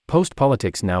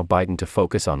Post-politics now Biden to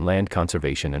focus on land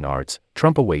conservation and arts,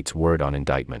 Trump awaits word on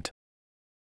indictment.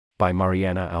 By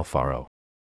Mariana Alfaro.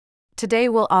 Today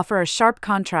we'll offer a sharp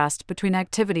contrast between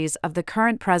activities of the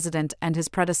current president and his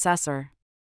predecessor.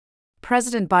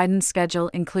 President Biden's schedule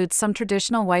includes some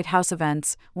traditional White House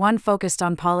events, one focused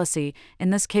on policy, in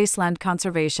this case land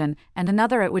conservation, and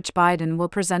another at which Biden will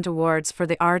present awards for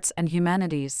the arts and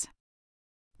humanities.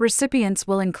 Recipients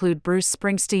will include Bruce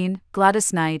Springsteen,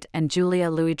 Gladys Knight, and Julia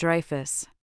Louis-Dreyfus.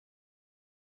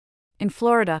 In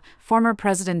Florida, former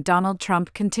President Donald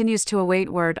Trump continues to await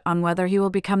word on whether he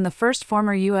will become the first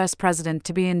former U.S. president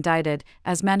to be indicted,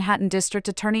 as Manhattan District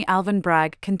Attorney Alvin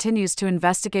Bragg continues to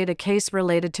investigate a case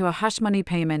related to a hush money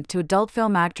payment to adult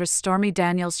film actress Stormy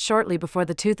Daniels shortly before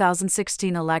the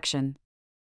 2016 election.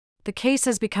 The case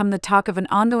has become the talk of an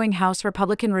ongoing House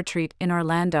Republican retreat in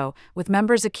Orlando, with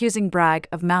members accusing Bragg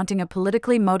of mounting a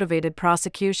politically motivated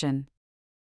prosecution.